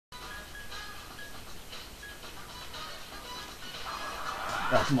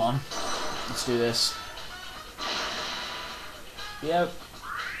Right, come on. Let's do this. Yep.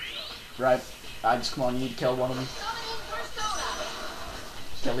 Right. I just come on, you need to kill one of them.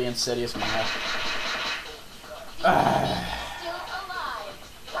 Kill the insidious man.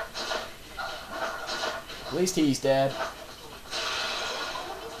 At least he's dead.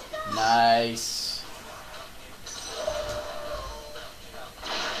 Nice.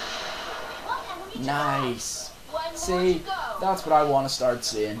 Nice. See, that's what I want to start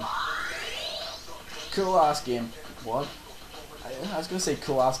seeing. Cool ass game. What? I was gonna say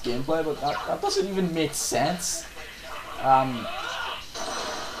cool ass gameplay, but that doesn't even make sense.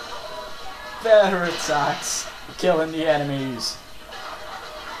 Better attacks, killing the enemies.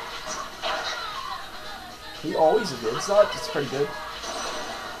 He always evades that. It's pretty good.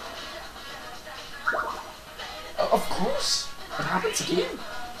 Of course, it happens again.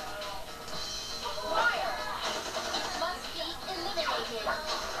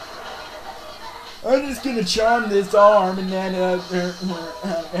 I'm just gonna charm this arm and then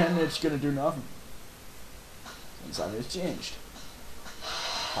and it's gonna do nothing. Something has changed.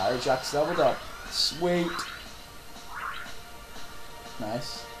 Fire Jack's leveled up. Sweet.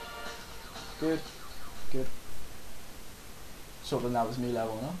 Nice. Good. Good. So then that was me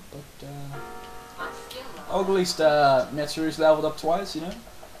leveling up, but at least Mitsuru's leveled up twice, you know?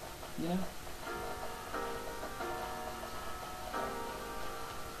 Yeah.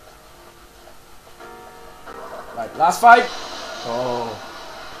 Right, last fight! Oh.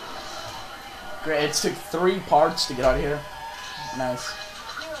 Great, it took 3 parts to get out of here. Nice.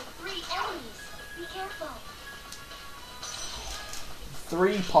 There are 3 enemies. Be careful.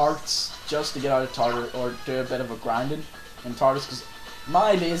 3 parts just to get out of Tartar, or do a bit of a grinding in Tartarus, because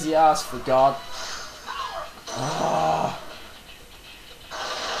my lazy ass forgot. Oh.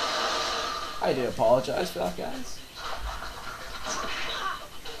 I do apologize for that, guys.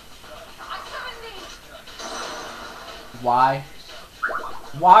 Why?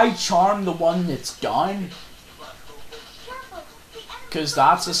 Why charm the one that's down? Because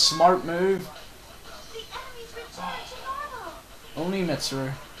that's a smart move. Only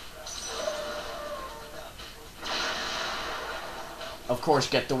Mitsuru. Of course,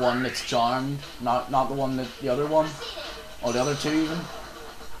 get the one that's charmed, not the one that the other one, or the other 2 even.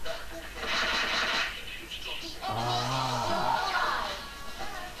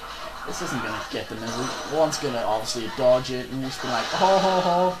 This isn't gonna get the misery. One's gonna obviously dodge it, and just be like, ho ho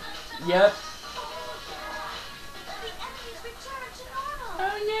ho, yep.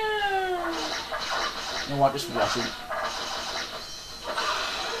 Oh no! You know what? Just rush it.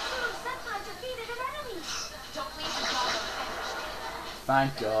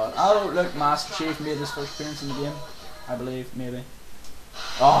 Thank God. Oh look, Master Chief made his first appearance in the game. I believe, maybe.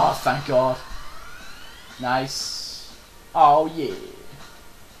 Oh, thank God. Nice. Oh yeah.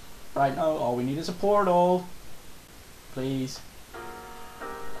 Right now, all we need is a portal. Please.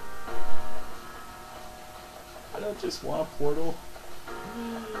 I don't just want a portal.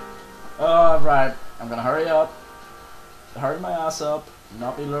 Right. I'm gonna hurry up. Hurry my ass up.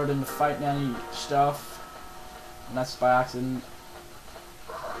 Not be lured into fighting any stuff. Unless by accident.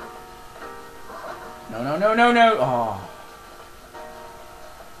 No, no, no, no, no! Oh.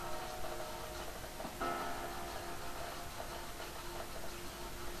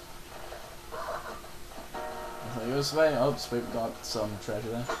 This way. Oops, we've got some treasure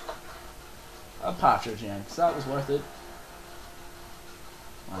there. A partridge yanks. That was worth it.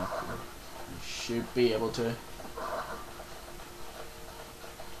 Well, you should be able to.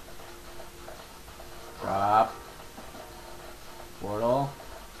 Crap. Portal.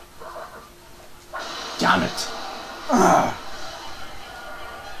 Damn it! Ugh.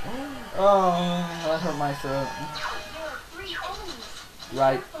 Oh, that hurt my throat.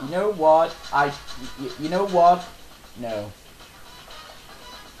 Right, you know what? You know what? No.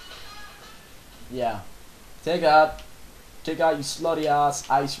 Yeah. Take out. Take out, you slutty ass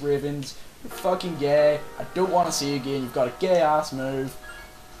ice ravens. You're fucking gay. I don't want to see you again. You've got a gay ass move.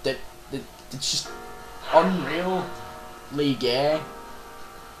 That's just unreally gay.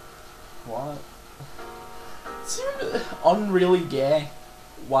 What? Unreally gay.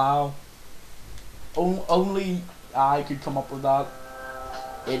 Wow. Only I could come up with that.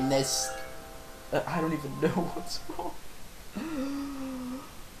 In this, I don't even know what's wrong.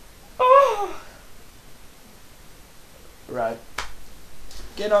 Right.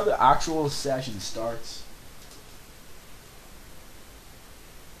 Get now the actual session starts.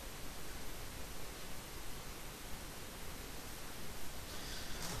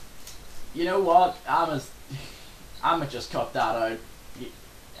 You know what? I'ma just cut that out.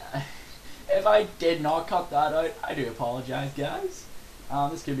 If I did not cut that out, I do apologize, guys.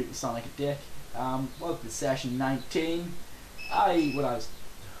 This could make me sound like a dick. Welcome to session 19.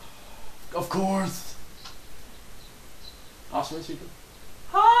 Of course. Oh, sorry, Chico.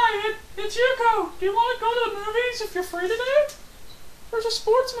 Hi, it's Yuko. Do you want to go to the movies if you're free today? There's a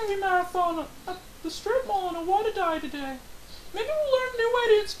sports movie marathon at the strip mall in Awadadai today. Maybe we'll learn a new way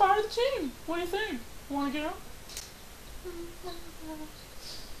to inspire the team. What do you think? Want to go?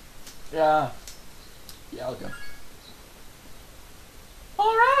 Yeah, I'll go.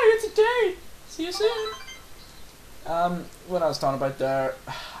 Alright, it's a date. See you soon. What I was talking about there,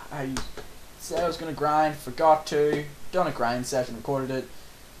 I said I was gonna grind, forgot to, done a grind session, recorded it,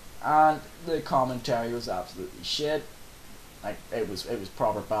 and the commentary was absolutely shit. Like, it was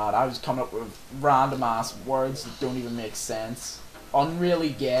proper bad. I was coming up with random ass words that don't even make sense.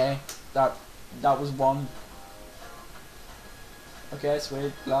 Unreally gay. That was one. Okay,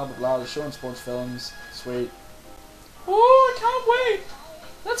 sweet. Blah blah blah. They're showing sports films. Sweet. Oh, I can't wait.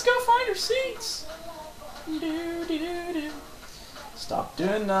 Let's go find our seats. Do. Stop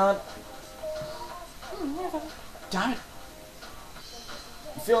doing that. Damn it.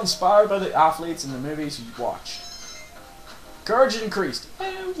 You feel inspired by the athletes in the movies you watched. Courage increased.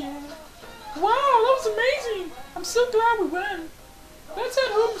 Oh yeah. Wow, that was amazing. I'm so glad we went. Let's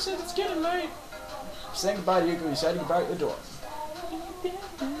head home since it's getting late. Saying goodbye to Yuko, you said goodbye at the door.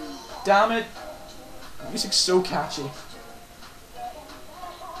 Damn it. The music's so catchy.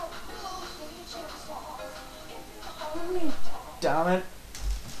 Damn it.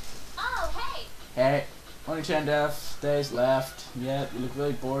 Oh, hey! Hey, only 10 days left. Yep, you look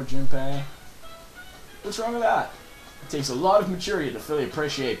really bored, Junpei. What's wrong with that? It takes a lot of maturity to fully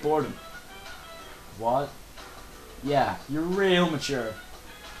appreciate boredom. What? Yeah, you're real mature.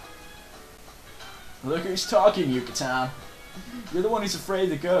 Look who's talking, Yucatan. You're the one who's afraid of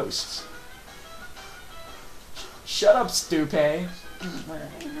the ghosts. Shut up, stupid.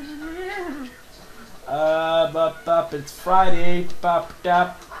 It's Friday.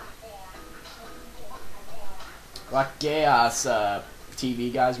 What gay ass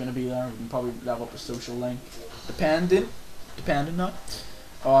TV guy's gonna be there? We can probably level up a social link. Dependent not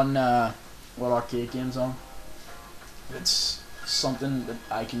on what arcade game's on. It's something that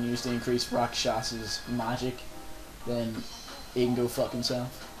I can use to increase Rakshas's magic, then he can go fuck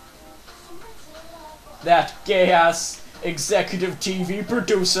himself. That gay ass executive TV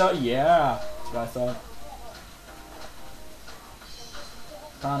producer, yeah, that's what I thought.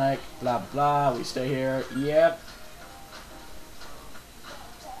 Panic, blah blah, we stay here, yep.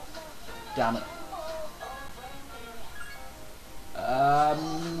 Damn it.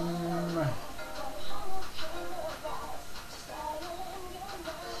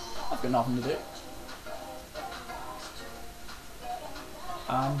 I've got nothing to do.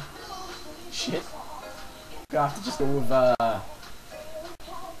 Shit. Gonna have to just go with,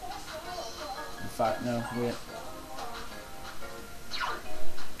 in fact, no, wait.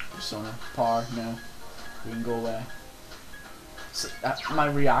 Persona, par, no. We can go away. So, my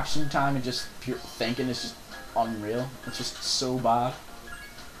reaction time and just pure thinking is just unreal. It's just so bad.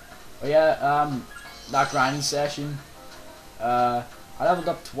 Oh yeah, that grinding session, I leveled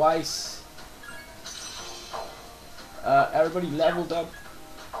up twice. Everybody leveled up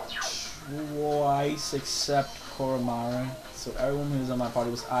twice except Koromaru. So everyone who was on my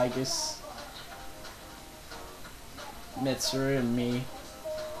party was Aegis, Mitsuru, and me,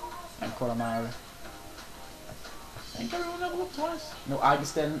 and Koromaru. I think everyone leveled up twice. No,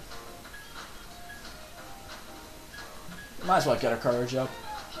 Aegis didn't. Might as well get our courage up.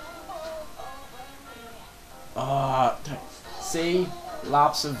 See?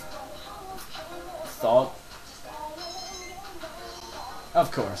 Lapse of thought.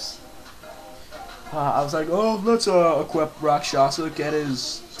 Of course. I was like, oh, let's equip Rakshasa, get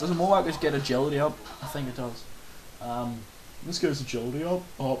his... Does it more like just get agility up? I think it does. Let's get his agility up.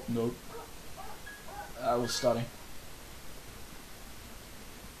 Oh, no. I will study.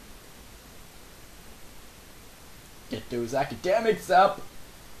 Get those academics up.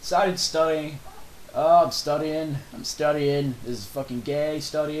 Started studying. Oh, I'm studying. This is fucking gay,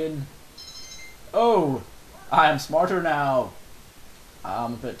 studying. Oh, I am smarter now.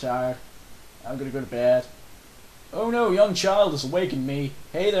 I'm a bit tired. I'm gonna go to bed. Oh no, young child has awakened me.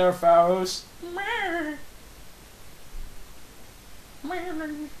 Hey there, Pharaohs.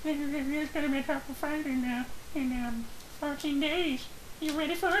 It's gonna be tough to find in 14 days. You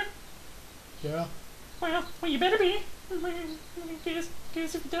ready for it? Yeah. Well, you better be. Because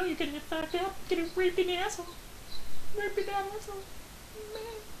if you don't, you're gonna get fucked up. Get raped in the asshole. Raped in the asshole.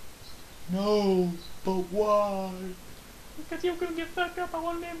 No, but why? Because you're gonna get fucked up by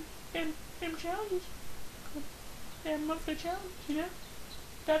one of them challenges. Them monthly challenges, you know?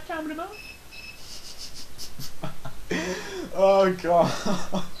 That time of the month. Oh god.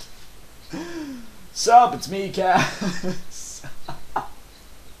 Sup, it's me, Cass.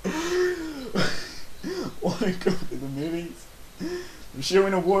 Wanna go to the movies? I'm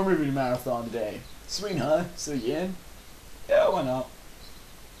showing a war movie marathon today. Sweet, huh? So you in? Yeah, why not?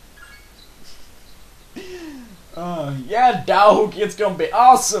 Yeah, dog, it's gonna be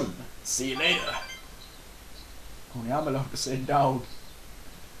awesome. See you later. Only I'm allowed to say dog.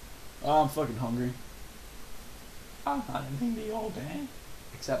 Oh, I'm fucking hungry. I haven't had anything to eat all day.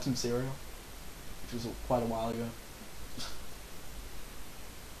 Except some cereal. Which was quite a while ago.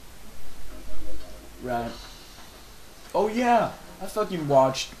 Right. Oh yeah! I fucking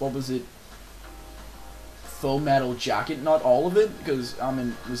watched, what was it? Full Metal Jacket. Not all of it, because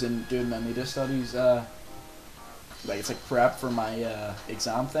was in doing my media studies, like it's like prep for my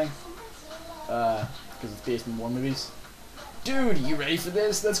exam thing. Because it's based on war movies. Dude, you ready for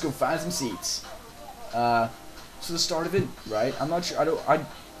this? Let's go find some seats. So the start of it, right? I'm not sure.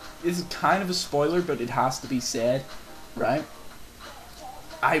 This is kind of a spoiler, but it has to be said, right?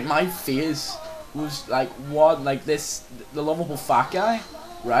 My face was like what? Like this, the lovable fat guy,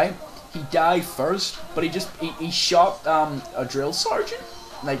 right? He died first, but he shot a drill sergeant.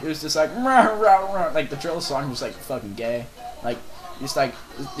 Like it was just like rah, rah, rah. Like the drill sergeant was like fucking gay. Like just like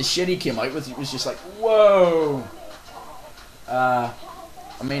the shit he came out with, it was just like whoa. I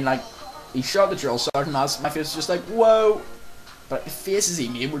mean like he shot the drill sergeant. My face was just like whoa. But the faces he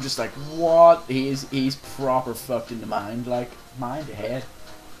made were just like what? He's proper fucked in the mind, like mind ahead.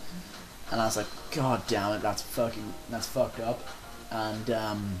 And I was like, God damn it, that's fucked up. And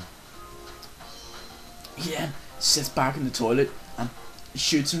yeah, sits back in the toilet and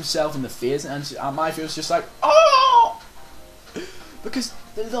shoots himself in the face, and my face was just like, oh! Because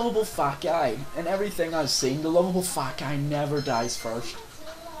the lovable fat guy, in everything I've seen, the lovable fat guy never dies first.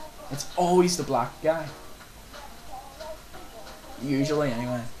 It's always the black guy. Usually,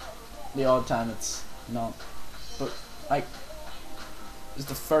 anyway. The odd time it's not. But, like, it's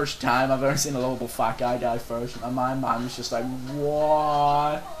the first time I've ever seen a lovable fat guy die first, and my mind was just like,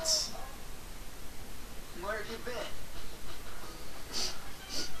 what? Where have you been?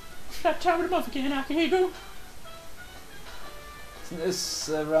 That time of the month again, Akihigo. This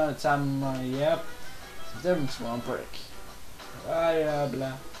around the time, yep. It's a different small break.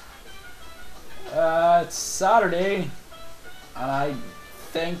 Blah. It's Saturday, and I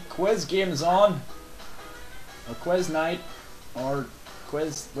think quiz game is on. Or quiz night, or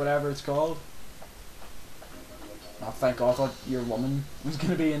quiz, whatever it's called. Oh, thank God, I thought your woman was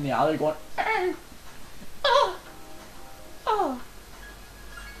gonna be in the alley going, oh, oh, oh,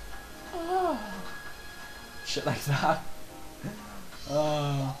 oh. Shit like that.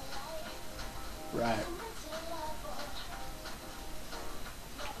 Oh. Right.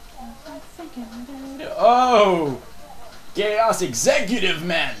 Oh! Chaos Executive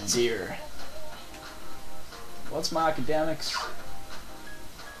Man's here. What's my academics?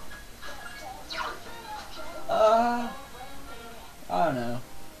 I don't know.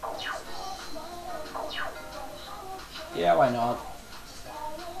 Yeah, why not?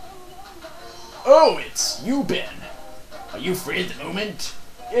 Oh, it's you, Ben. Are you free at the moment?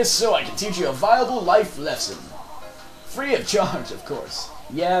 If so, I can teach you a viable life lesson. Free of charge, of course.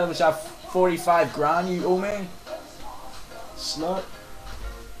 Yeah, which have 45 grand you owe me. Slut.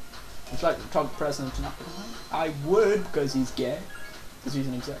 Would you like to talk to the president tonight? I would, because he's gay. Because he's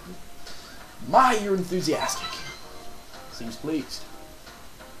an executive. My, you're enthusiastic. Seems pleased.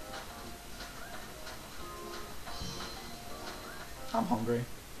 I'm hungry.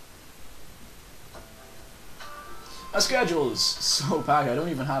 My schedule is so packed I don't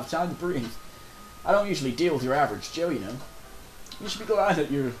even have time to breathe. I don't usually deal with your average Joe, you know. You should be glad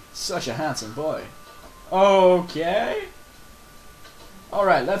that you're such a handsome boy. Okay.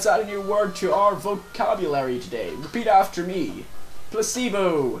 Alright, let's add a new word to our vocabulary today. Repeat after me.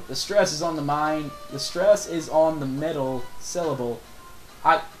 Placebo. The stress is on the mind. The stress is on the middle syllable.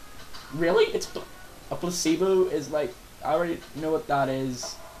 Really? It's a placebo is like, I already know what that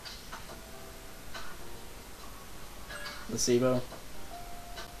is. Placebo.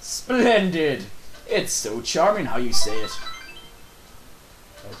 Splendid. It's so charming how you say it.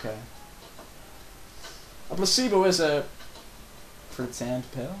 Okay. A placebo is a pretend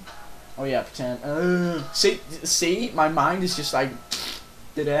pill? Oh yeah, pretend. See, my mind is just like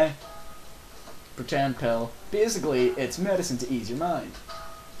today. Pretend pill. Basically, it's medicine to ease your mind.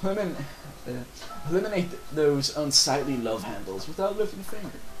 Eliminate those unsightly love handles without lifting a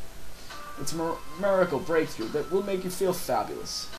finger. It's a miracle breakthrough that will make you feel fabulous.